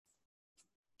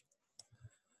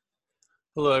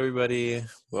Hello, everybody.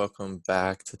 Welcome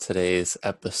back to today's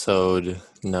episode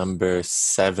number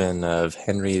 7 of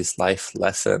Henry's Life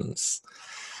Lessons.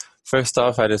 First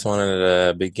off, I just wanted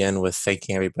to begin with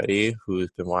thanking everybody who's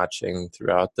been watching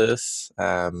throughout this.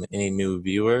 Any new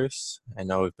viewers? I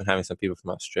know we've been having some people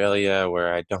from Australia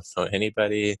where I don't know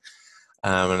anybody,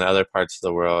 and other parts of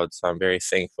the world. So I'm very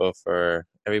thankful for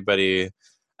everybody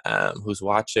who's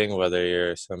watching, whether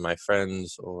you're some of my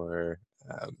friends or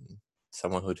um,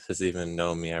 someone who doesn't even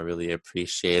know me. I really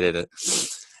appreciated it.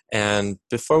 And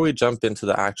before we jump into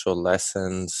the actual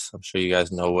lessons, I'm sure you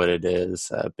guys know what it is.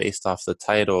 Based off the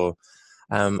title,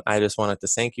 I just wanted to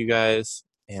thank you guys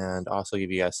and also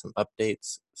give you guys some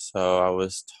updates. So I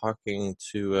was talking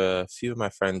to a few of my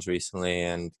friends recently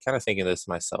and kind of thinking this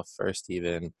myself first,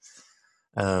 even.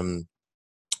 Um,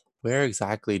 where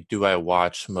exactly do I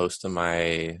watch most of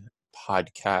my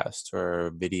podcasts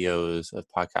or videos of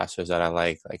podcasters that I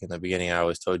like? Like in the beginning, I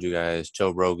always told you guys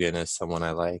Joe Rogan is someone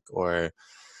I like, or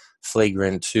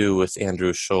Flagrant 2 with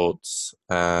Andrew Schultz.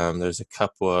 There's a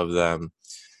couple of them.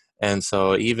 And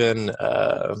so even,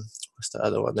 what's the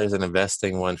other one? There's an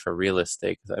investing one for real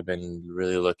estate because I've been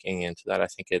really looking into that. I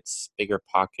think it's Bigger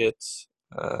Pockets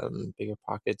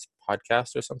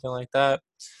podcast or something like that.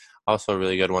 Also a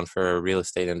really good one for real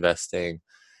estate investing.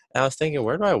 And I was thinking,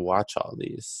 where do I watch all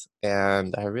these?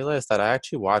 And I realized that I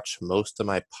actually watch most of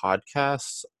my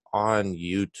podcasts on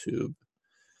YouTube.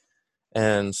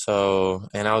 And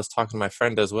I was talking to my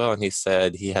friend as well, and he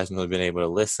said he hasn't really been able to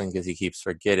listen because he keeps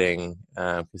forgetting,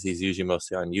 because he's usually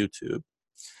mostly on YouTube.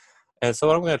 And so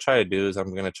what I'm going to try to do is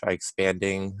I'm going to try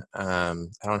expanding. I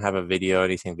don't have a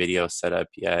anything video set up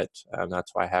yet.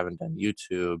 That's why I haven't done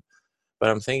YouTube. But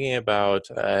I'm thinking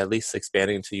about at least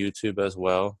expanding to YouTube as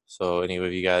well. So any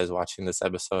of you guys watching this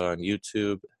episode on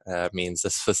YouTube means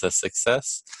this was a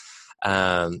success.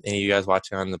 Any of you guys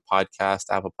watching on the podcast,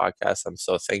 Apple Podcast, I'm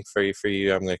so thankful for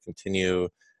you. I'm going to continue.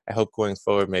 I hope going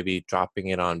forward, maybe dropping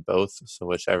it on both. So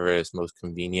whichever is most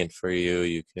convenient for you,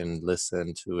 you can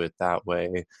listen to it that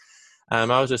way. I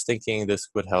was just thinking this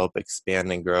would help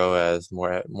expand and grow as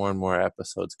more and more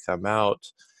episodes come out,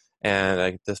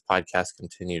 and this podcast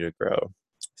continue to grow.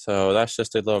 So that's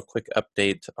just a little quick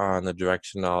update on the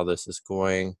direction all this is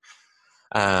going.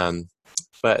 Um,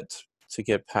 but to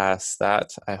get past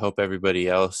that, I hope everybody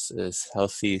else is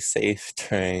healthy, safe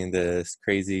during this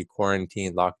crazy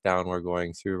quarantine lockdown we're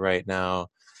going through right now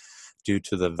due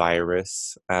to the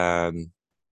virus.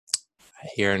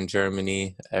 Here in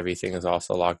Germany, everything is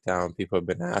also locked down. People have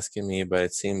been asking me, but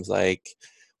it seems like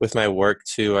with my work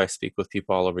too, I speak with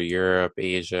people all over Europe,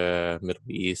 Asia, Middle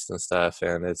East, and stuff,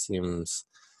 and it seems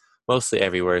mostly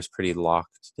everywhere is pretty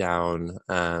locked down.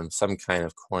 Some kind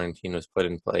of quarantine was put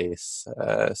in place,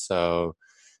 so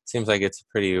it seems like it's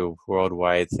a pretty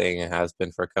worldwide thing. It has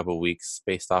been for a couple of weeks.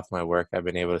 Based off my work, I've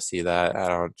been able to see that. I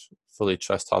don't fully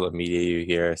trust all the media you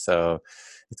hear, so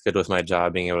it's good with my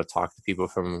job being able to talk to people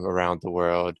from around the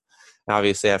world. And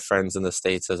obviously, I have friends in the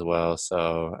States as well,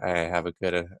 so I have a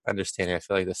good understanding. I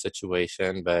feel like the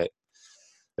situation, but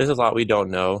there's a lot we don't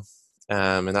know.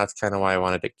 And that's kind of why I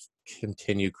wanted to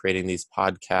continue creating these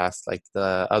podcasts, like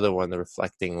the other one, the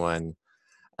reflecting one,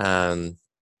 um,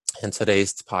 and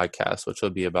today's podcast, which will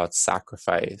be about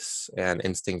sacrifice and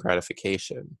instant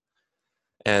gratification.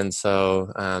 And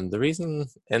so the reason,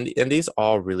 and these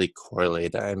all really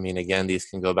correlate. I mean, again, these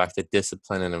can go back to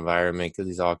discipline and environment because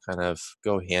these all kind of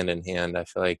go hand in hand. I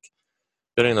feel like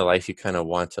building the life you kind of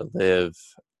want to live,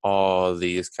 all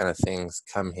these kind of things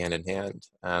come hand in hand.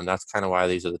 That's kind of why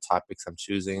these are the topics I'm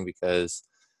choosing, because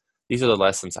these are the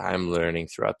lessons I'm learning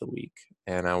throughout the week.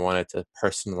 And I wanted to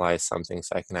personalize something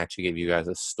so I can actually give you guys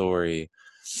a story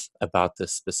about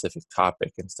this specific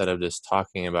topic instead of just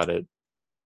talking about it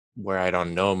where I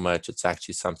don't know much. It's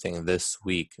actually something this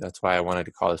week. That's why I wanted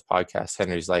to call this podcast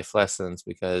Henry's Life Lessons,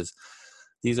 because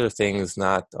these are things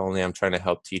not only I'm trying to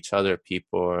help teach other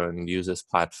people and use this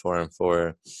platform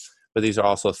for, but these are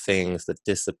also things, the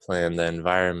discipline, the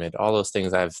environment, all those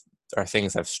things are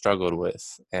things I've struggled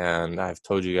with. And I've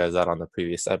told you guys that on the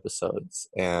previous episodes.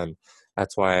 And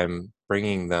that's why I'm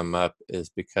bringing them up, is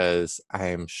because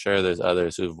I'm sure there's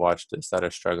others who've watched this that are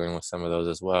struggling with some of those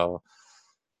as well,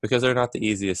 because they're not the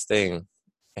easiest thing.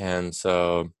 And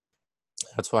so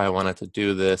that's why I wanted to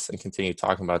do this and continue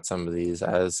talking about some of these.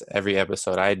 As every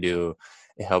episode I do,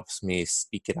 it helps me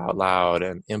speak it out loud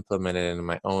and implement it in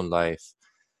my own life.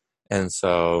 And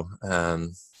so,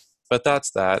 but that's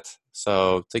that.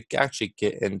 So to actually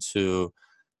get into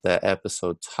the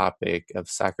episode topic of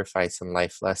sacrifice and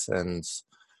life lessons,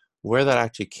 where that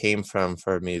actually came from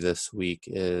for me this week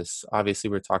is,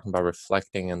 obviously we're talking about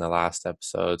reflecting in the last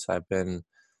episodes. I've been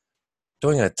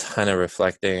Doing a ton of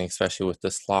reflecting, especially with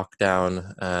this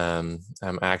lockdown.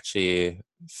 I'm actually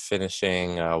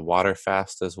finishing a water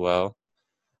fast as well.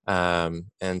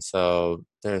 And so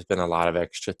there's been a lot of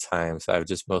extra time. So I've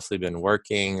just mostly been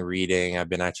working, reading. I've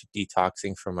been actually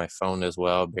detoxing from my phone as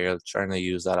well, barely trying to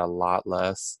use that a lot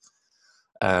less.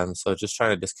 So just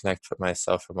trying to disconnect from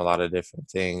myself from a lot of different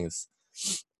things.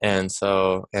 And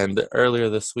earlier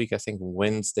this week, I think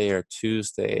Wednesday or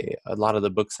Tuesday, a lot of the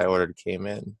books I ordered came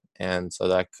in. And so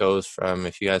that goes from,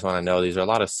 if you guys want to know, these are a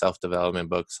lot of self-development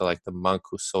books. So like The Monk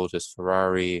Who Sold His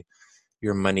Ferrari,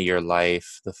 Your Money, Your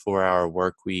Life, The 4 Hour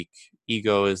Work Week,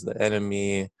 Ego is the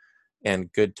Enemy,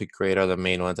 and Good to Great are the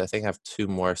main ones. I think I have two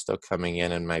more still coming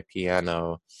in my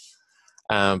piano.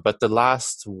 But the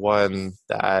last one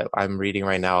that I'm reading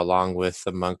right now, along with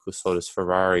The Monk Who Sold His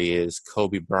Ferrari, is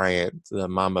Kobe Bryant, The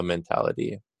Mamba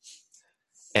Mentality.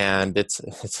 And it's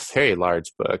a very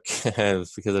large book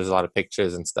because there's a lot of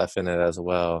pictures and stuff in it as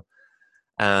well.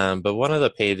 But one of the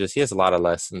pages, he has a lot of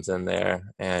lessons in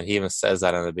there, and he even says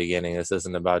that in the beginning. This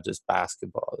isn't about just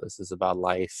basketball. This is about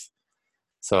life.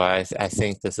 So I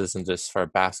think this isn't just for a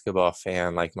basketball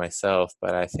fan like myself,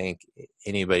 but I think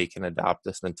anybody can adopt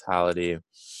this mentality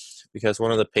because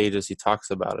one of the pages he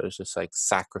talks about is just like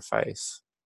sacrifice.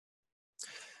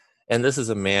 And this is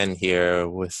a man here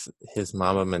with his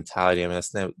mama mentality. I mean,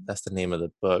 that's the name of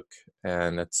the book,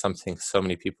 and it's something so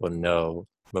many people know,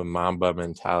 the Mamba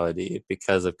mentality,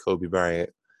 because of Kobe Bryant.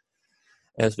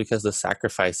 And it's because the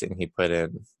sacrificing he put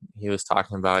in. He was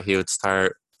talking about he would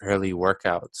start early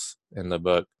workouts in the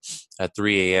book at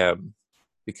 3 a.m.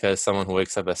 because someone who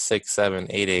wakes up at 6, 7,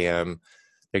 8 a.m.,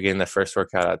 they're getting their first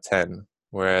workout at 10.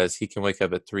 Whereas he can wake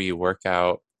up at 3, work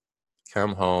out,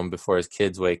 come home before his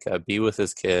kids wake up, be with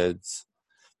his kids.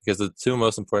 Because the two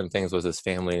most important things was his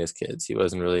family and his kids. He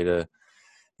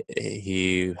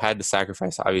had to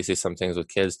sacrifice obviously some things with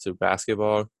kids to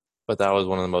basketball, but that was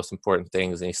one of the most important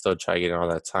things, and he still tried getting all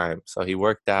that time. So he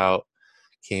worked out,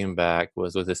 came back,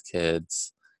 was with his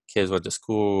kids. Kids went to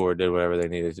school or did whatever they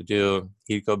needed to do.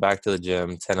 He'd go back to the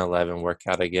gym, 10, 11, work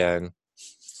out again.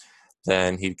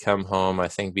 Then he'd come home, I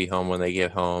think be home when they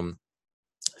get home,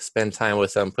 spend time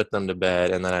with them, put them to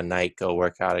bed, and then at night go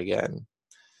work out again.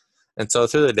 And so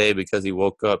through the day, because he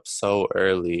woke up so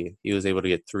early, he was able to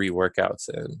get 3 workouts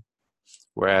in.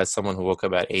 Whereas someone who woke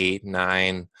up at 8,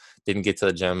 9, didn't get to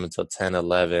the gym until 10,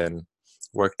 11,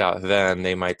 worked out then,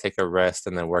 they might take a rest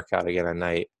and then work out again at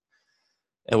night.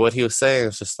 And what he was saying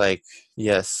is just like,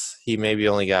 yes, he maybe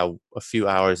only got a few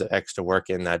hours of extra work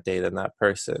in that day than that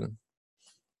person.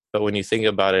 But when you think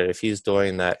about it, if he's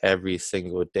doing that every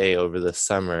single day over the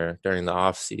summer during the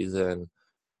off season,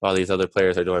 while these other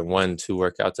players are doing 1, 2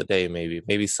 workouts a day,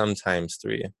 maybe sometimes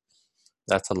 3,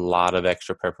 that's a lot of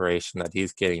extra preparation that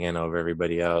he's getting in over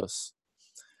everybody else.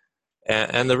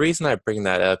 And the reason I bring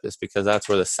that up is because that's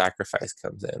where the sacrifice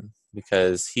comes in.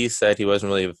 Because he said he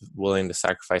wasn't really willing to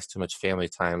sacrifice too much family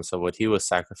time. So what he was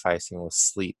sacrificing was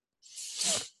sleep.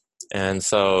 And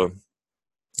so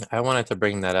I wanted to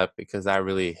bring that up because that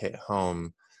really hit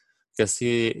home. Because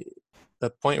the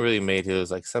point really made, he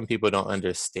was like, some people don't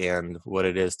understand what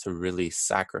it is to really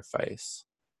sacrifice.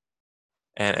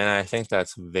 And I think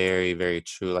that's very, very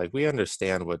true. Like, we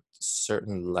understand what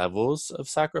certain levels of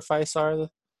sacrifice are,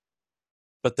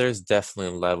 but there's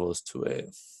definitely levels to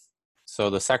it. So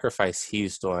the sacrifice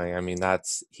he's doing, I mean,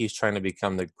 he's trying to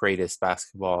become the greatest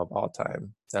basketball of all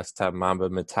time. That's that Mamba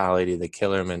mentality, the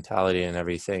killer mentality and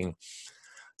everything.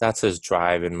 That's his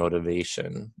drive and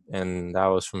motivation. And that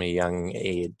was from a young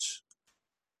age.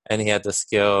 And he had the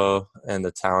skill and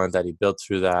the talent that he built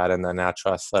through that and the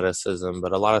natural athleticism,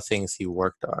 but a lot of things he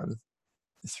worked on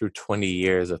through 20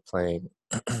 years of playing.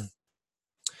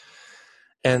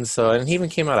 And he even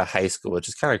came out of high school, which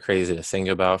is kind of crazy to think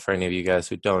about for any of you guys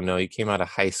who don't know. He came out of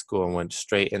high school and went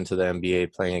straight into the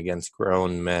NBA playing against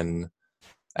grown men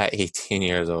at 18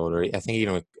 years old, or I think he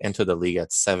even entered the league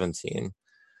at 17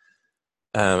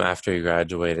 after he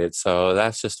graduated. So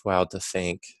that's just wild to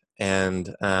think.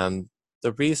 And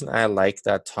the reason I like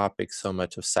that topic so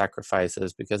much of sacrifice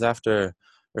is because after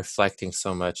reflecting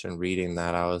so much and reading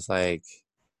that, I was like,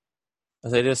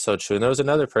 it is so true. And there was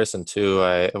another person too.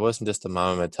 It wasn't just a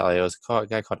mama mentality. It was a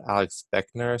guy called Alex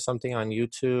Beckner or something on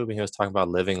YouTube, and he was talking about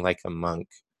living like a monk.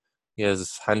 He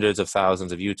has hundreds of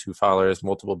thousands of YouTube followers,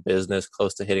 multiple business,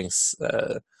 close to hitting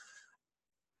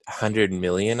 100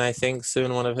 million, I think,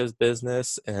 soon, one of his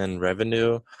business and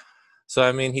revenue. So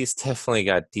I mean, he's definitely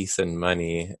got decent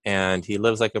money, and he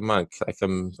lives like a monk, like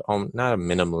not a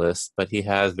minimalist, but he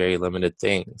has very limited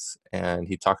things. And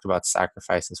he talked about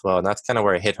sacrifice as well, and that's kind of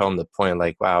where it hit home the point.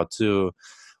 Like, wow,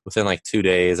 within like 2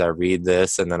 days, I read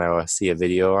this, and then I will see a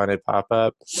video on it pop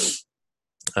up.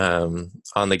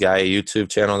 on the guy YouTube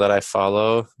channel that I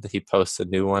follow, that he posts a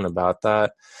new one about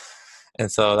that.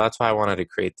 And so that's why I wanted to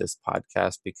create this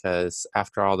podcast, because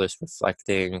after all this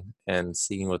reflecting and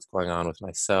seeing what's going on with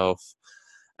myself,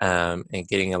 and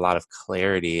getting a lot of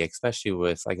clarity, especially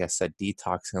with, like I said,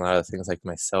 detoxing a lot of things like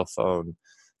my cell phone,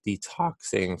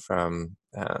 detoxing from,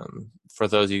 for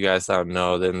those of you guys that don't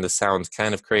know, then this sounds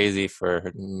kind of crazy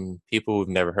for people who've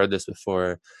never heard this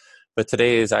before. But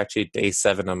today is actually day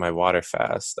 7 of my water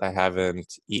fast. I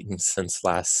haven't eaten since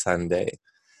last Sunday.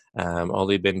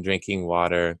 Only been drinking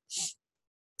water,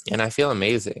 and I feel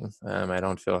amazing. I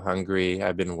don't feel hungry.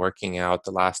 I've been working out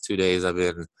the last 2 days. I've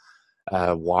been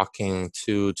walking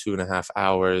 2.5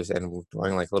 hours and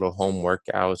doing like little home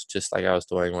workouts, just like I was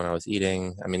doing when I was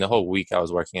eating. I mean, the whole week I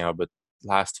was working out, but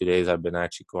last 2 days I've been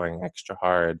actually going extra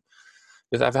hard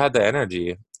because I've had the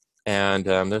energy. And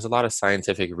there's a lot of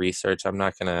scientific research.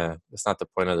 It's not the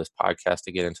point of this podcast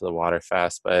to get into the water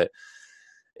fast, but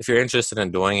if you're interested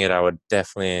in doing it, I would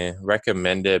definitely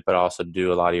recommend it, but also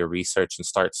do a lot of your research and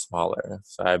start smaller.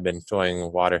 So I've been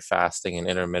doing water fasting and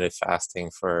intermittent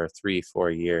fasting for 3, 4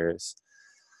 years.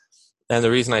 And the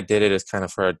reason I did it is kind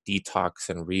of for a detox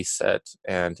and reset,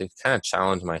 and to kind of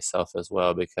challenge myself as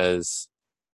well, because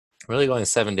really going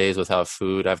 7 days without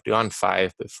food, I've gone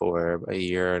 5 before, a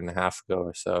year and a half ago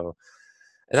or so.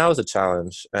 And that was a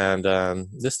challenge. And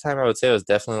this time I would say it was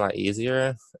definitely a lot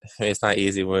easier. I mean, it's not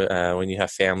easy when you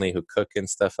have family who cook and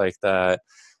stuff like that,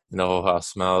 and the whole house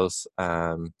smells.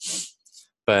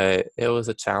 But it was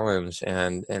a challenge,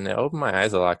 and it opened my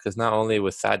eyes a lot, because not only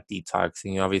with that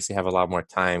detoxing, you obviously have a lot more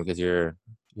time because you're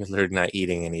literally not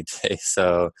eating any day.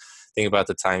 So think about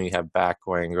the time you have back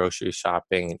going grocery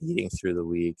shopping and eating through the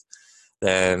week.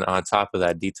 Then on top of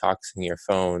that, detoxing your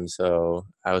phone. So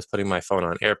I was putting my phone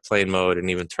on airplane mode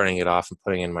and even turning it off and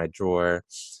putting it in my drawer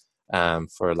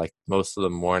for like most of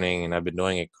the morning. And I've been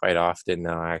doing it quite often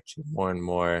now, actually, more and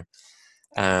more.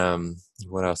 Um,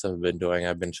 what else have I been doing?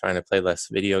 I've been trying to play less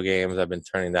video games. I've been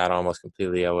turning that almost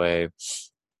completely away.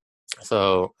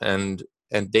 So, and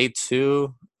day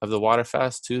 2 of the water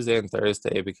fast, Tuesday and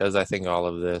Thursday, because I think all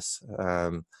of this,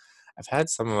 I've had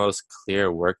some of the most clear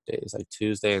work days. Like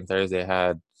Tuesday and Thursday, I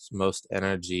had most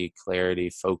energy, clarity,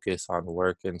 focus on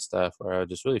work and stuff, where I was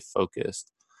just really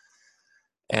focused.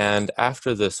 And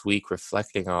after this week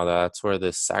reflecting all that, that's where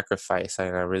this sacrifice,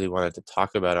 and I really wanted to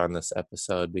talk about on this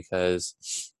episode, because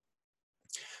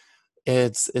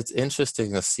it's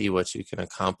interesting to see what you can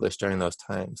accomplish during those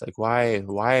times. Like,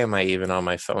 why am I even on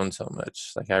my phone so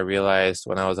much? Like, I realized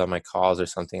when I was on my calls or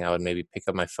something, I would maybe pick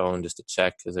up my phone just to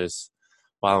check, because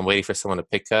while I'm waiting for someone to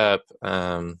pick up,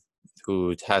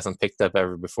 who hasn't picked up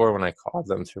ever before when I called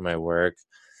them through my work,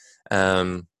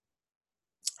 um,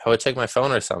 I would check my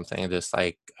phone or something, just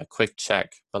like a quick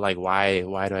check. But like, why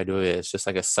do I do it? It's just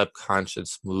like a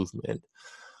subconscious movement,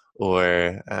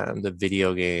 or the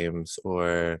video games,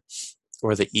 or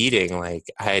the eating. Like,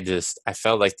 I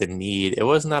felt like the need. It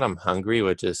wasn't that I'm hungry,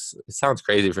 which is, it sounds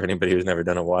crazy for anybody who's never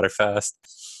done a water fast.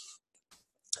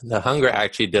 The hunger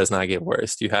actually does not get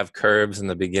worse. You have curves in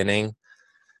the beginning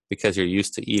because you're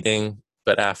used to eating,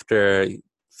 but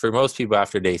for most people,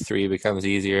 after day 3, it becomes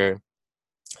easier.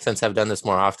 Since I've done this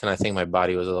more often, I think my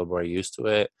body was a little more used to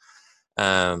it.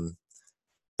 Um,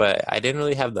 but I didn't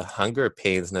really have the hunger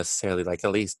pains necessarily, like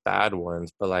at least bad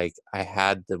ones, but like I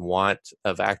had the want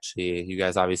of, actually, you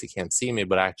guys obviously can't see me,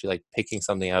 but actually like picking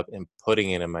something up and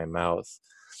putting it in my mouth.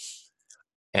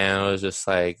 And it was just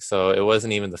like, so it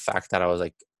wasn't even the fact that I was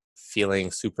like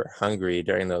feeling super hungry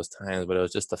during those times, but it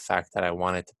was just the fact that I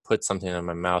wanted to put something in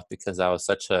my mouth, because that was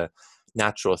such a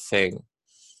natural thing.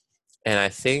 And I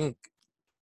think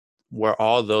where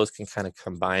all those can kind of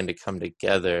combine to come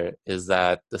together is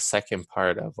that the second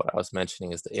part of what I was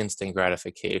mentioning is the instant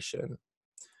gratification.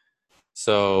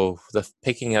 So the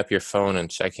picking up your phone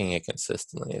and checking it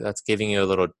consistently, that's giving you a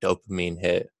little dopamine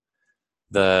hit.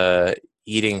 The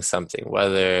eating something,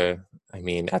 whether, I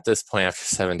mean, at this point, after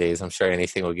 7 days, I'm sure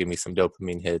anything will give me some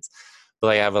dopamine hits. But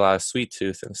like, I have a lot of sweet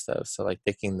tooth and stuff, so like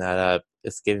picking that up,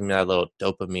 it's giving me that little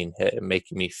dopamine hit and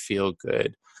making me feel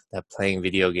good. That playing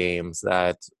video games,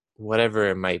 that whatever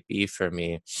it might be for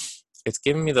me, it's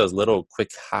giving me those little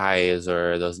quick highs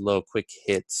or those little quick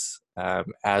hits.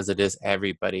 As it is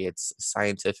everybody, it's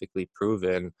scientifically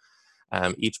proven.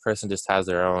 Each person just has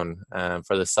their own.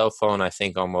 For the cell phone, I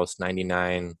think almost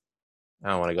 99, I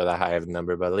don't want to go that high of a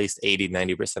number, but at least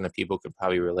 80-90% of people could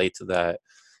probably relate to that,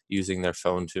 using their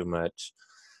phone too much.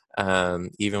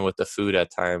 Even with the food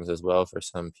at times as well for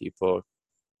some people.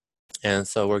 And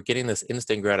so we're getting this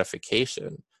instant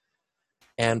gratification.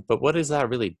 But what is that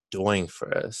really doing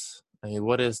for us? I mean,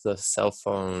 what is the cell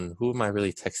phone? Who am I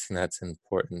really texting that's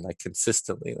important, like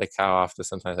consistently? Like how often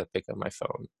sometimes I pick up my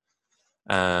phone,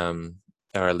 um,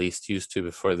 or at least used to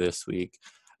before this week.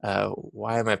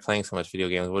 Why am I playing so much video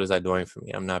games? What is that doing for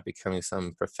me? I'm not becoming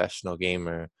some professional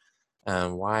gamer.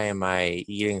 Why am I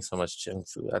eating so much junk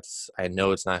food? I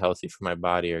know it's not healthy for my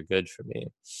body or good for me.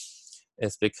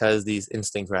 It's because these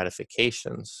instant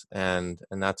gratifications, and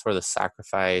that's where the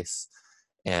sacrifice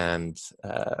and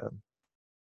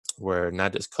where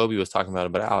not just Kobe was talking about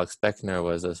it, but Alex Beckner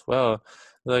was as well.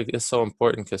 Like it's so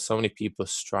important because so many people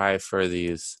strive for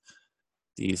these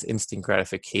instant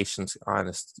gratifications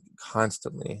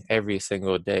constantly every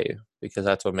single day because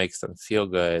that's what makes them feel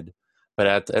good. But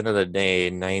at the end of the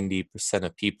day, 90%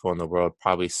 of people in the world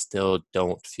probably still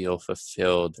don't feel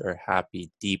fulfilled or happy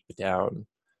deep down.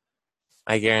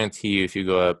 I guarantee you, if you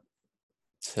go up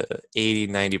to 80,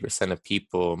 90% of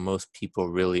people, most people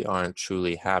really aren't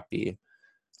truly happy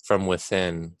from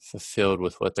within, fulfilled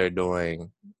with what they're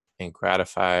doing, and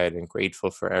gratified and grateful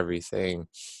for everything.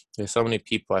 There's so many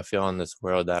people I feel in this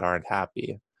world that aren't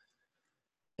happy.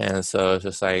 And so it's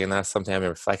just like, and that's something I've been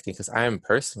reflecting because I am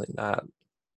personally not.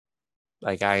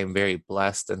 Like, I am very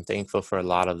blessed and thankful for a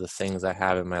lot of the things I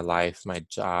have in my life, my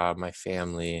job, my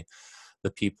family,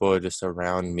 the people just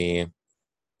around me,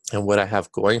 and what I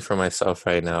have going for myself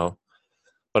right now.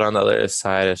 But on the other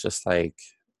side, it's just like,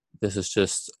 this is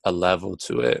just a level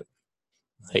to it.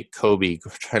 Like Kobe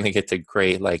trying to get to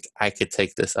great, like I could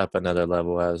take this up another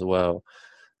level as well.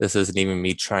 This isn't even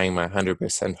me trying my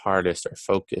 100% hardest or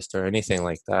focused or anything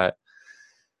like that.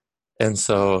 And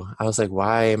so I was like,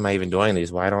 why am I even doing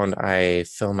these? Why don't I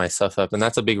fill myself up? And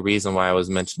that's a big reason why I was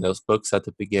mentioning those books at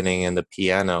the beginning and the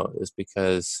piano is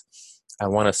because I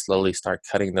want to slowly start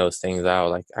cutting those things out.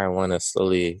 Like I want to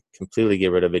slowly completely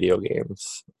get rid of video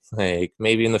games. Like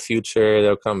maybe in the future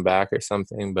they'll come back or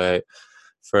something, but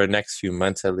for the next few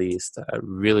months at least, I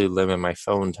really limit my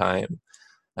phone time.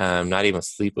 Not even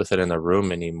sleep with it in the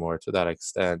room anymore to that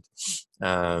extent.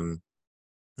 Um,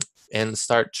 and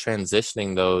start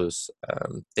transitioning those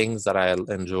things that I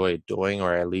enjoy doing,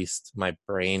 or at least my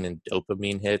brain and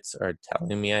dopamine hits are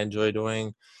telling me I enjoy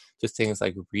doing. Just things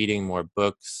like reading more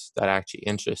books that actually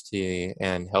interest me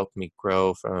and help me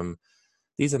grow from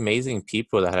these amazing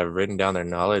people that have written down their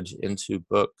knowledge into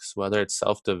books, whether it's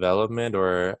self development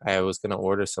or I was going to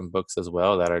order some books as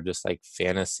well that are just like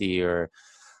fantasy or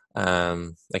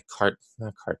like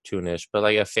not cartoonish, but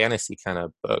like a fantasy kind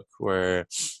of book where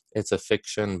it's a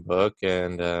fiction book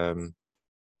and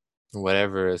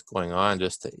whatever is going on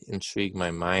just to intrigue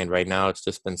my mind. Right now, it's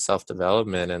just been self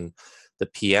development and the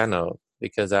piano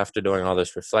because after doing all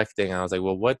this reflecting, I was like,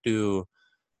 well, what do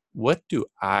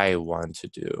I want to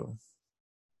do?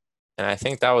 And I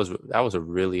think that was a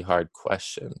really hard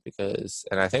question because,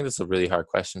 and I think it's a really hard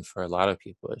question for a lot of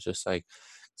people. It's just like,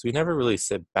 because we never really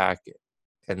sit back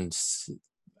and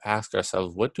ask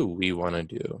ourselves, what do we want to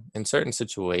do in certain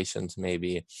situations,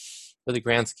 maybe for the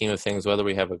grand scheme of things, whether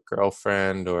we have a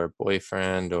girlfriend or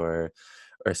boyfriend or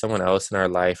someone else in our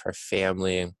life, our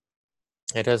family,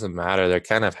 it doesn't matter. They're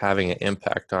kind of having an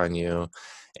impact on you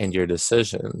and your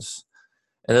decisions.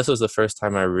 And this was the first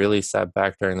time I really sat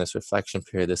back during this reflection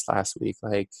period this last week.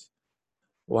 Like,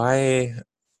 why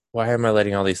why am I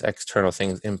letting all these external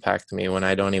things impact me when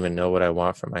I don't even know what I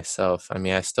want for myself? I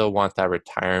mean, I still want that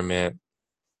retirement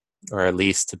or at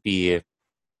least to be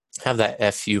have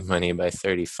that FU money by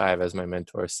 35, as my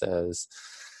mentor says,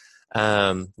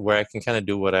 where I can kind of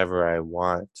do whatever I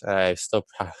want. I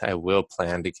will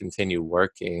plan to continue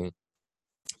working,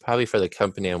 probably for the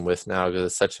company I'm with now because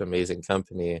it's such an amazing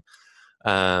company.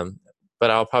 Um,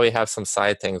 but I'll probably have some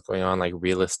side things going on like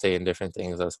real estate and different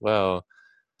things as well.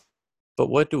 But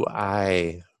what do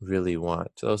I really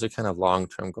want? Those are kind of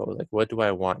long-term goals. Like, what do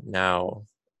I want now?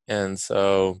 And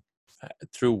so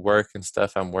through work and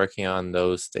stuff, I'm working on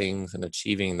those things and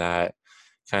achieving that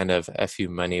kind of FU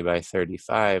money by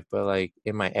 35. But like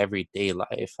in my everyday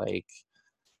life, like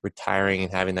retiring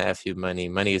and having that FU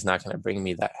money is not going to bring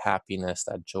me that happiness,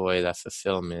 that joy, that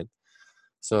fulfillment.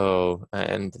 So,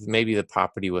 and maybe the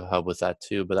property will help with that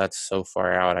too, but that's so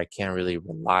far out. I can't really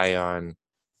rely on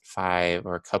 5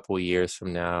 years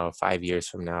from now, 5 years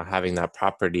from now, having that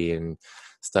property and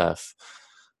stuff.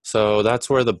 So that's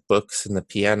where the books and the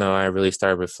piano, I really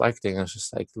started reflecting. I was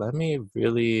just like,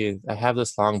 I have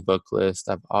this long book list.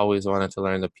 I've always wanted to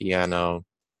learn the piano.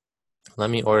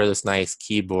 Let me order this nice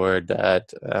keyboard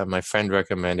that my friend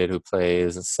recommended who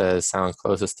plays and says sounds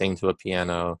closest thing to a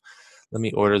piano. Let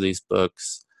me order these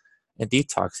books and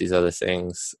detox these other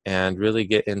things and really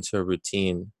get into a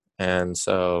routine. And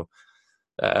so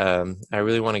I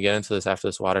really want to get into this after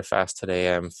this water fast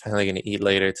today. I'm finally going to eat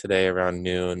later today around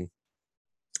noon.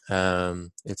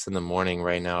 It's in the morning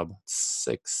right now, about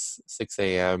 6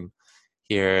 a.m.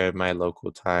 here at my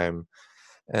local time.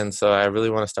 And so I really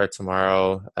want to start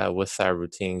tomorrow with that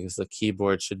routine because the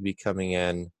keyboard should be coming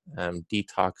in,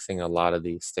 detoxing a lot of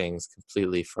these things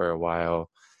completely for a while,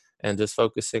 and just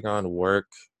focusing on work,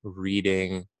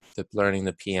 reading, learning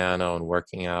the piano, and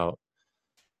working out.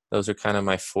 Those are kind of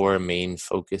my four main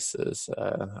focuses.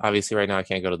 Obviously, right now I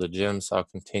can't go to the gym, so I'll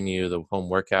continue the home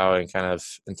workout and kind of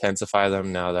intensify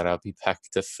them now that I'll be back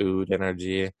to food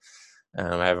energy.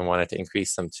 I haven't wanted to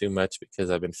increase them too much because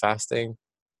I've been fasting.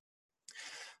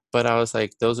 But I was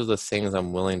like, those are the things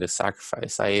I'm willing to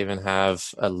sacrifice. I even have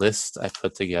a list I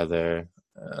put together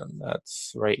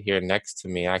that's right here next to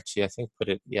me. Actually, I put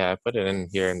it in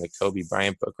here in the Kobe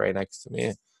Bryant book right next to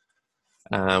me.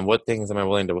 What things am I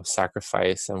willing to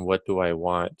sacrifice and what do I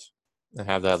want? I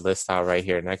have that list out right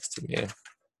here next to me.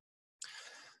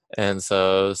 And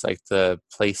so it's like the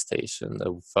PlayStation,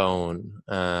 the phone,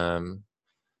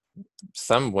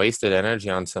 some wasted energy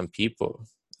on some people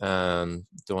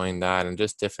doing that, and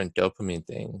just different dopamine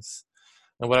things.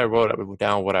 And what I wrote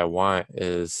down, what I want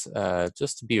is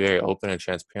just to be very open and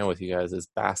transparent with you guys, is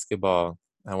basketball.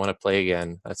 I want to play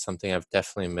again. That's something I've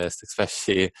definitely missed,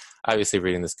 especially obviously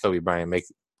reading this Kobe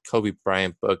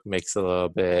Bryant book makes it a little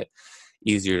bit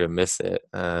easier to miss it.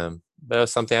 But it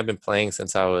was something I've been playing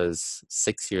since I was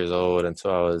 6 years old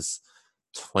until I was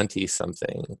 20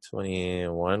 something.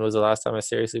 21 was the last time I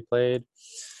seriously played.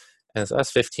 And so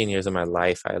that's 15 years of my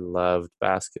life. I loved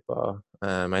basketball.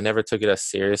 I never took it as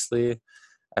seriously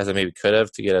as I maybe could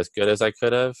have to get as good as I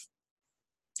could have.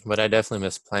 But I definitely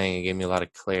miss playing. It gave me a lot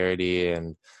of clarity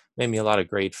and made me a lot of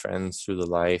great friends through the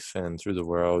life and through the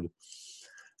world.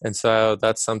 And so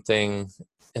that's something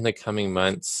in the coming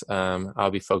months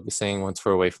I'll be focusing once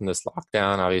we're away from this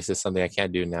lockdown. Obviously, it's something I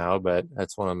can't do now, but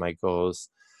that's one of my goals.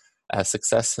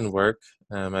 Success in work.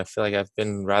 I feel like I've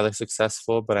been rather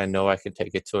successful, but I know I can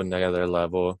take it to another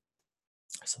level.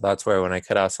 So that's where when I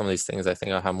cut out some of these things, I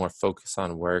think I'll have more focus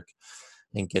on work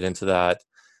and get into that.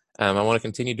 I want to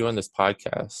continue doing this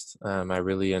podcast. I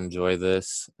really enjoy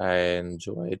this. I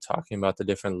enjoy talking about the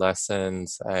different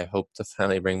lessons. I hope to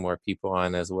finally bring more people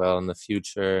on as well in the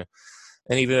future.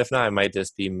 And even if not, it might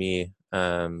just be me,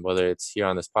 whether it's here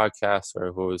on this podcast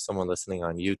or who is someone listening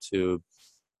on YouTube.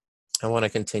 I want to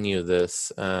continue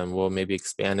this. We'll maybe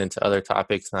expand into other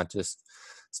topics, not just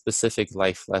specific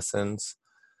life lessons.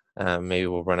 Maybe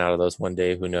we'll run out of those one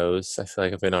day. Who knows? I feel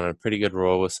like I've been on a pretty good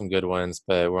roll with some good ones,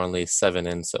 but we're only 7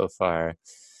 in so far.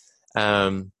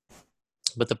 Um,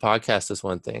 but the podcast is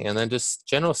one thing. And then just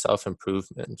general self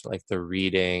improvement, like the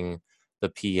reading, the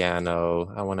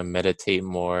piano. I want to meditate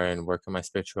more and work on my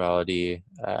spirituality.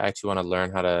 I actually want to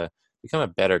learn how to become a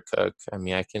better cook. I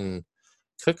mean, I can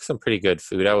cook some pretty good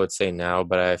food, I would say now,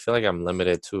 but I feel like I'm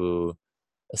limited to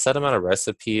a set amount of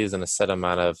recipes and a set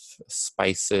amount of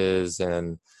spices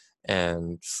and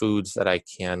foods that I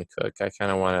can cook. I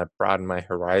kind of want to broaden my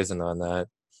horizon on that.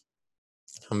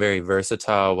 I'm very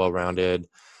versatile, well-rounded.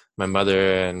 My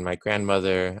mother and my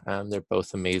grandmother, they're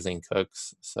both amazing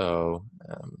cooks. So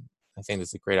I think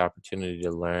it's a great opportunity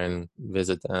to learn,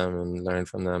 visit them, and learn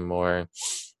from them more.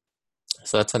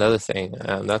 So that's another thing.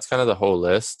 That's kind of the whole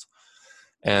list.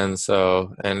 And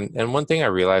so, and one thing I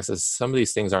realized is some of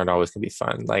these things aren't always going to be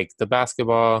fun. Like the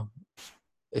basketball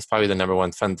is probably the number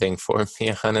one fun thing for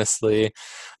me, honestly.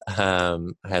 I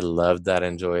loved that,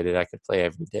 enjoyed it. I could play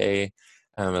every day,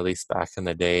 at least back in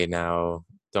the day. Now,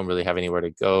 don't really have anywhere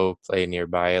to go, play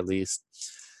nearby at least.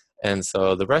 And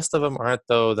so the rest of them aren't,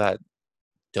 though, that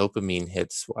dopamine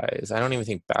hits wise. I don't even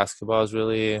think basketball is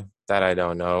really that, I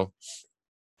don't know.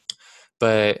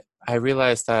 But I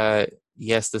realized that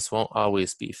yes, this won't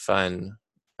always be fun.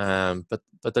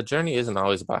 But the journey isn't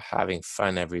always about having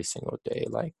fun every single day.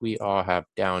 Like we all have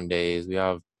down days, we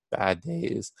all have bad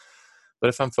days. But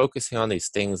if I'm focusing on these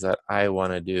things that I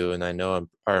want to do and I know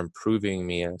are improving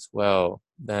me as well,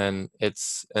 then and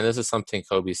this is something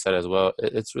Kobe said as well,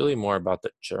 it's really more about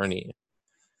the journey.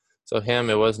 So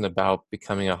it wasn't about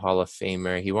becoming a Hall of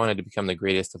Famer. He wanted to become the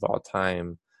greatest of all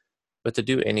time. But to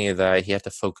do any of that, he had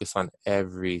to focus on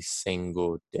every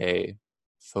single day,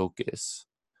 focus,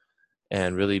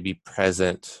 and really be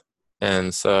present.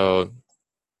 And so,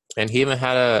 and he even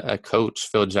had a coach,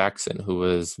 Phil Jackson, who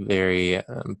was very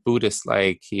Buddhist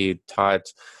like. He taught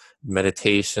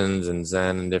meditations and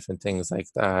Zen and different things like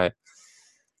that.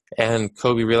 And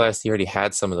Kobe realized he already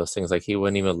had some of those things. Like he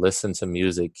wouldn't even listen to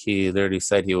music. He literally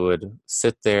said he would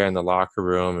sit there in the locker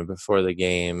room and before the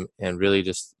game and really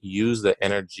just use the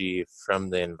energy from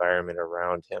the environment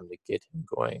around him to get him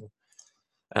going.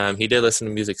 He did listen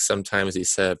to music sometimes, he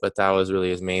said, but that was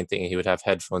really his main thing. He would have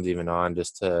headphones even on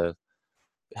just to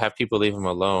have people leave him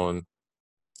alone,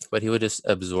 but he would just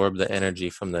absorb the energy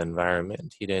from the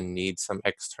environment. He didn't need some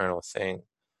external thing.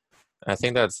 I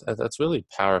think that's really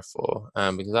powerful,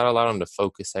 because that allowed him to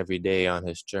focus every day on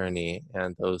his journey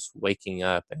and those waking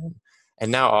up,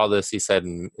 and now all this, he said,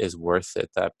 is worth it.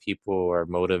 That people are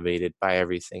motivated by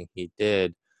everything he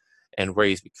did and where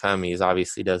he's become. He's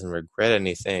obviously doesn't regret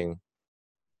anything,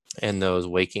 and those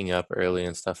waking up early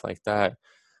and stuff like that.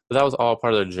 But that was all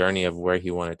part of the journey of where he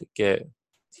wanted to get.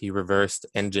 He reversed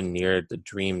engineered the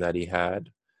dream that he had,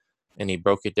 and he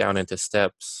broke it down into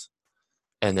steps,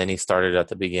 and then he started at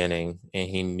the beginning, and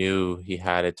he knew he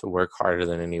had it to work harder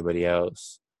than anybody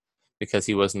else because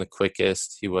he wasn't the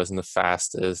quickest, he wasn't the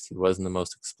fastest, he wasn't the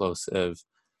most explosive.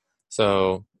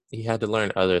 So he had to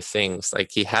learn other things. Like,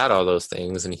 he had all those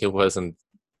things, and he wasn't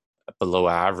below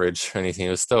average or anything. He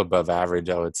was still above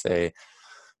average, I would say.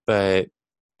 But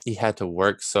he had to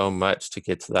work so much to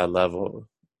get to that level.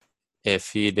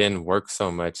 If he didn't work so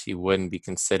much, he wouldn't be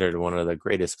considered one of the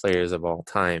greatest players of all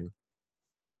time.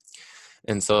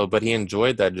 And so, but he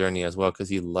enjoyed that journey as well because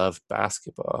he loved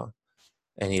basketball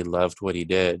and he loved what he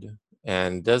did.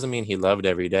 And doesn't mean he loved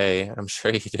every day. I'm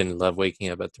sure he didn't love waking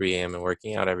up at 3 a.m. and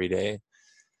working out every day,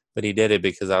 but he did it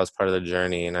because that was part of the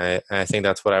journey. And I think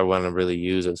that's what I want to really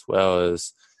use as well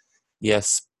is,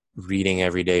 yes, reading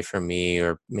every day for me,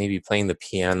 or maybe playing the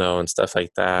piano and stuff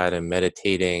like that and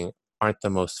meditating aren't the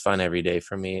most fun every day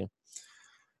for me.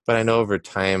 But I know over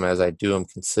time, as I do them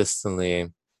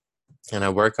consistently and I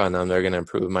work on them, they're going to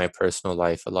improve my personal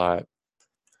life a lot.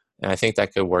 And I think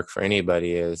that could work for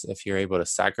anybody is if you're able to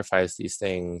sacrifice these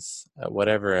things,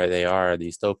 whatever they are,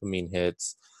 these dopamine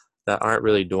hits that aren't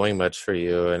really doing much for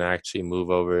you, and actually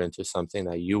move over into something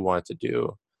that you want to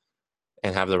do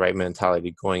and have the right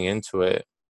mentality going into it,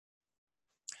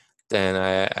 then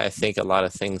I think a lot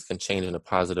of things can change in a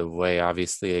positive way.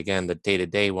 Obviously, again, the day to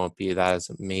day won't be that as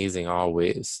amazing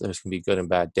always. There's going to be good and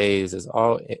bad days,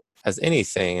 as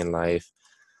anything in life.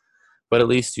 But at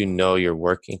least you know you're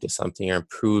working to something, you're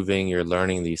improving, you're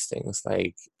learning these things.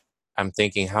 Like, I'm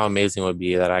thinking how amazing it would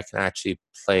be that I can actually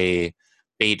play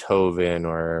Beethoven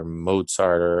or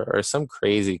Mozart, or some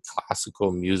crazy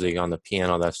classical music on the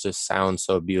piano that just sounds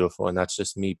so beautiful, and that's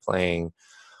just me playing,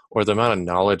 or the amount of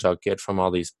knowledge I'll get from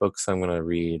all these books I'm going to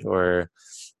read, or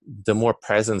the more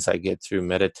presence I get through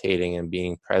meditating and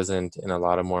being present in a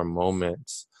lot of more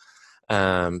moments.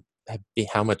 Um,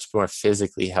 how much more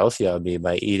physically healthy I'll be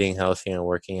by eating healthy and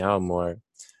working out more.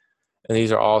 And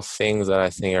these are all things that I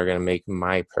think are going to make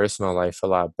my personal life a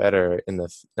lot better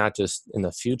not just in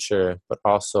the future, but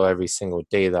also every single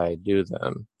day that I do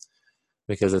them,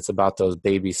 because it's about those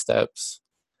baby steps.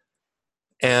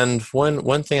 And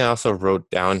one thing I also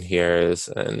wrote down here is,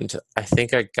 and I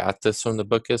think I got this from the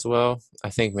book as well.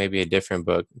 I think maybe a different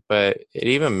book, but it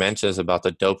even mentions about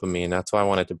the dopamine. That's why I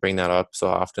wanted to bring that up so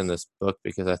often in this book,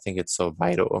 because I think it's so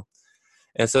vital.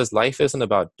 And it says life isn't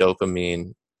about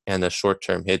dopamine and the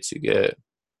short-term hits you get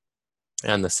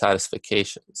and the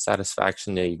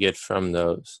satisfaction that you get from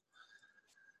those.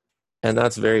 And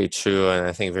that's very true, and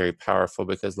I think very powerful,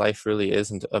 because life really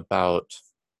isn't about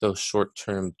those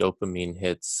short-term dopamine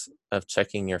hits of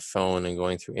checking your phone and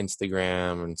going through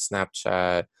Instagram and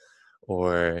Snapchat,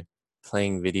 or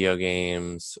playing video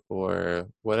games, or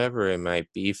whatever it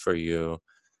might be for you.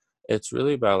 It's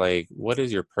really about, like, what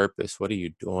is your purpose? What are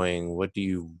you doing? What do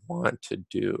you want to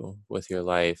do with your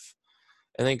life?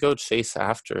 And then go chase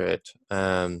after it.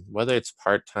 Whether it's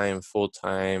part-time,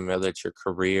 full-time, whether it's your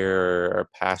career or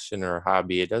passion or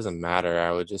hobby, it doesn't matter.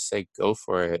 I would just say go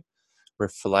for it.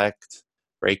 Reflect,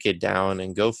 break it down,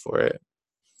 and go for it.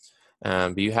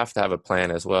 But you have to have a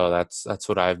plan as well. That's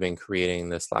what I've been creating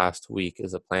this last week,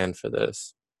 is a plan for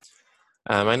this.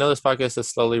 I know this podcast is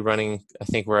slowly running. I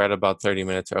think we're at about 30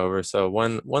 minutes or over. So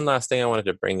one last thing I wanted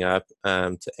to bring up,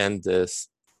 to end this.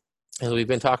 And we've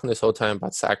been talking this whole time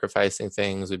about sacrificing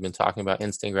things. We've been talking about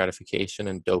instant gratification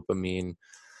and dopamine.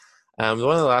 One of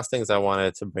the last things I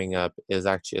wanted to bring up is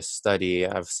actually a study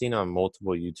I've seen on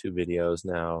multiple YouTube videos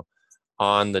now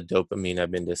on the dopamine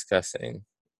I've been discussing.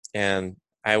 And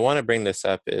I want to bring this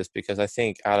up is because I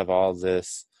think out of all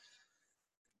this,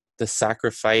 the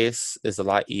sacrifice is a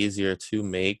lot easier to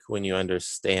make when you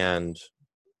understand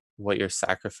what you're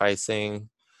sacrificing,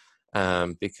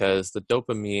 because the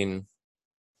dopamine's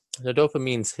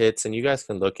hits, and you guys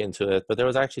can look into it, but there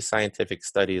was actually scientific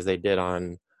studies they did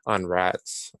on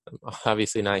rats,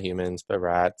 obviously not humans, but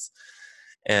rats.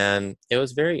 And it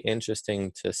was very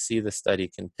interesting to see the study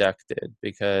conducted,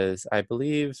 because I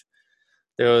believe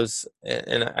there was,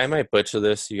 and I might butcher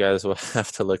this, you guys will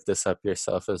have to look this up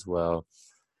yourself as well,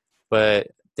 but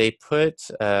they put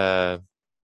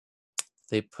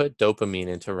they put dopamine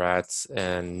into rats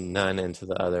and none into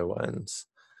the other ones.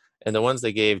 And the ones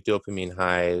they gave dopamine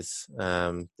highs,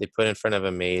 they put in front of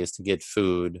a maze to get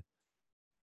food.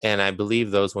 And I believe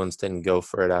those ones didn't go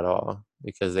for it at all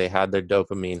because they had their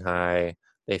dopamine high.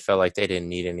 They felt like they didn't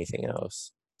need anything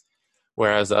else.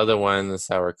 Whereas the other ones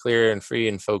that were clear and free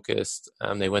and focused,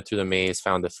 they went through the maze,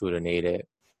 found the food, and ate it.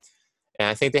 And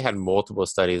I think they had multiple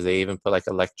studies. They even put like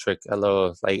a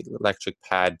little like electric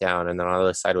pad down, and then on the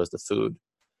other side was the food.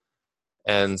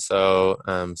 And so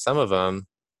some of them,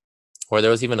 or there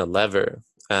was even a lever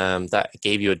that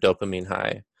gave you a dopamine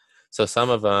high. So some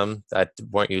of them that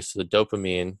weren't used to the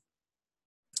dopamine,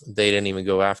 they didn't even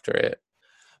go after it.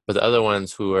 But the other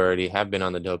ones who already have been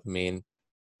on the dopamine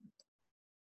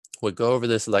would go over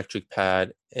this electric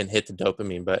pad and hit the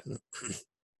dopamine button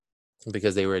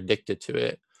because they were addicted to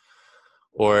it.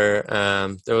 Or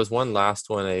there was one last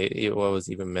one, what was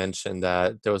even mentioned,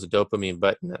 that there was a dopamine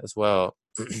button as well.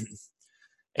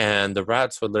 And the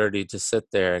rats would literally just sit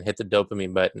there and hit the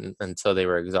dopamine button until they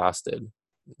were exhausted.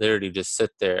 Literally just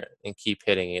sit there and keep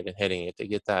hitting it and hitting it to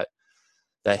get that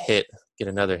hit, get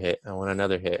another hit. I want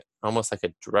another hit. Almost like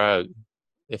a drug.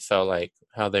 It felt like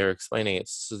how they were explaining it.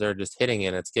 So they're just hitting it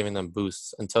and it's giving them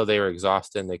boosts until they were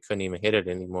exhausted and they couldn't even hit it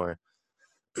anymore.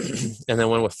 And then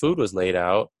when food was laid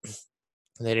out,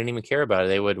 they didn't even care about it.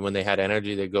 They would, when they had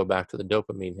energy, they'd go back to the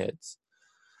dopamine hits.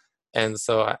 And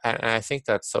so I think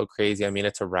that's so crazy. I mean,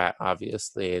 it's a rat,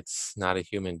 obviously. It's not a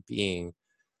human being.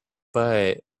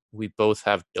 But we both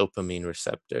have dopamine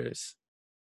receptors.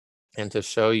 And to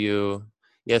show you,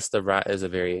 yes, the rat is a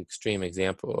very extreme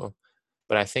example,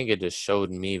 but I think it just showed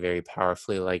me very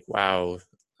powerfully, like, wow,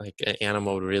 like an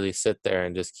animal would really sit there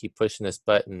and just keep pushing this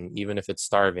button, even if it's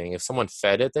starving. If someone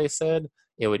fed it, they said,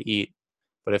 it would eat.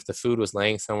 But if the food was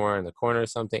laying somewhere in the corner or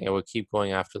something, it would keep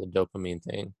going after the dopamine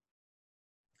thing.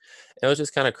 It was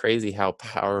just kind of crazy how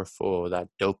powerful that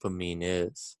dopamine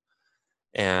is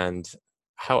and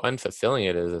how unfulfilling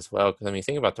it is as well. Because, I mean,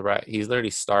 think about the rat. He's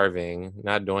literally starving,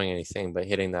 not doing anything, but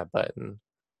hitting that button.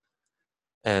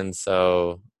 And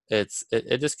so it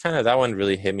just kind of, that one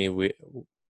really hit me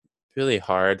really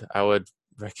hard. I would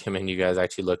recommend you guys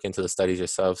actually look into the studies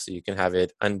yourself so you can have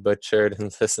it unbutchered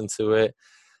and listen to it.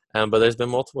 But there's been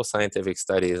multiple scientific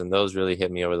studies, and those really hit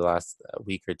me over the last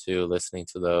week or two, listening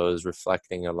to those,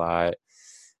 reflecting a lot.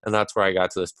 And that's where I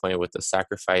got to this point with the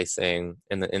sacrificing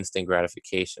and the instant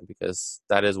gratification, because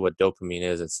that is what dopamine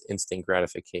is. It's instant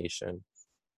gratification.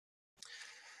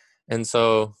 And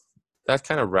so that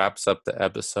kind of wraps up the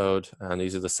episode.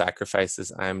 These are the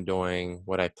sacrifices I'm doing,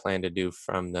 what I plan to do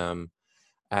from them.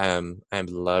 I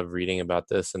love reading about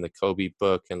this in the Kobe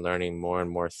book and learning more and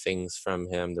more things from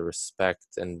him, the respect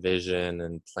and vision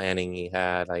and planning he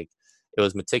had. Like, it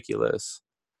was meticulous.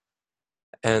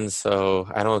 And so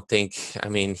I don't think, I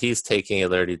mean, he's taking it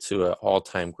literally to an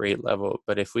all-time great level,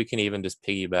 but if we can even just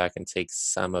piggyback and take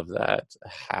some of that,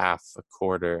 half, a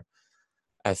quarter,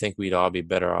 I think we'd all be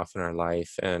better off in our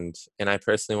life. And I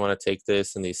personally want to take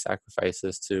this and these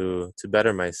sacrifices to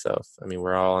better myself. I mean,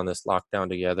 we're all on this lockdown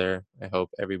together. I hope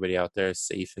everybody out there is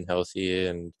safe and healthy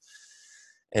and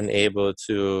able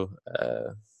to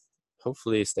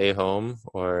hopefully stay home,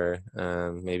 or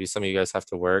maybe some of you guys have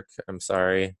to work. I'm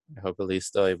sorry. I hope at least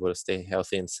still able to stay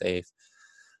healthy and safe.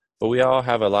 But we all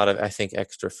have a lot of, I think,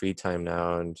 extra free time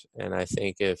now, and I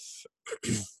think if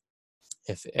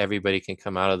everybody can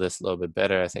come out of this a little bit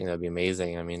better, I think that'd be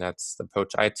amazing. I mean, that's the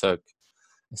approach I took.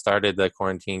 I started the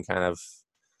quarantine kind of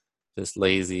just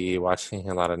lazy, watching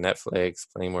a lot of Netflix,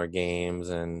 playing more games,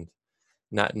 and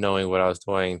not knowing what I was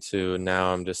doing, to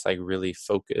now I'm just like really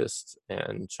focused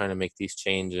and trying to make these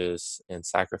changes and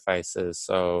sacrifices.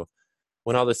 So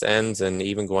when all this ends, and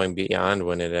even going beyond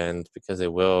when it ends, because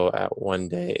it will at one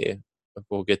day,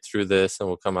 we'll get through this and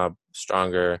we'll come out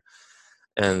stronger.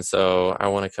 And so I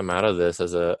want to come out of this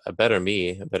as a better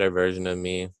me, a better version of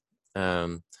me,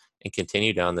 and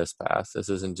continue down this path. This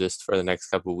isn't just for the next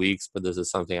couple of weeks, but this is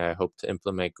something I hope to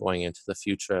implement going into the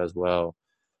future as well,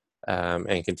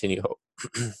 and continue,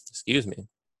 excuse me,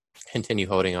 continue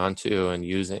holding on to and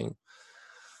using.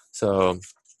 So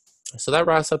that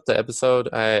wraps up the episode.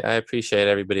 I appreciate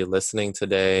everybody listening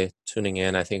today, tuning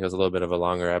in. I think it was a little bit of a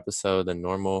longer episode than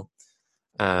normal.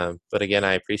 But again,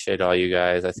 I appreciate all you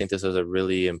guys. I think this was a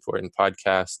really important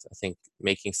podcast. I think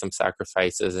making some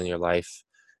sacrifices in your life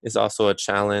is also a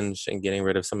challenge, and getting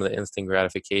rid of some of the instant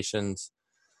gratifications.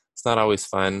 It's not always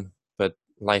fun, but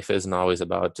life isn't always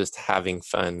about just having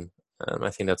fun.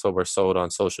 I think that's what we're sold on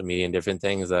social media and different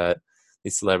things, that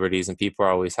these celebrities and people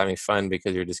are always having fun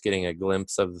because you're just getting a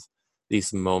glimpse of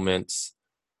these moments.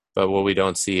 But what we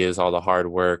don't see is all the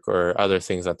hard work or other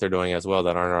things that they're doing as well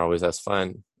that aren't always as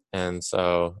fun. And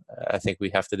so I think we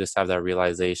have to just have that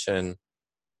realization.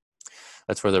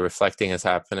 That's where the reflecting has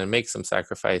happened, and make some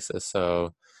sacrifices.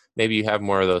 So maybe you have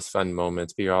more of those fun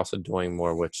moments, but you're also doing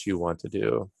more what you want to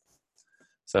do.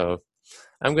 So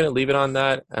I'm going to leave it on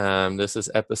that. This is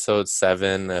episode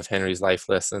 7 of Henry's Life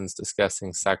Lessons,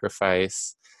 discussing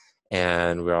sacrifice,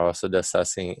 and we're also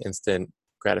discussing instant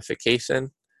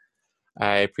gratification.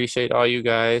 I appreciate all you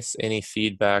guys. Any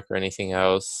feedback or anything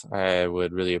else, I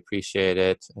would really appreciate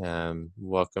it.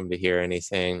 Welcome to hear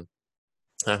anything.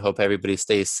 I hope everybody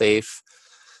stays safe,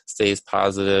 stays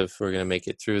positive. We're going to make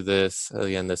it through this.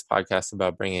 Again, this podcast is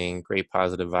about bringing great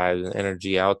positive vibes and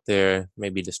energy out there,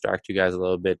 maybe distract you guys a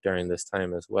little bit during this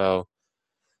time as well.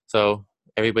 So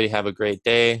everybody have a great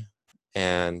day,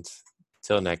 and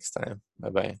till next time.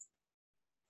 Bye-bye.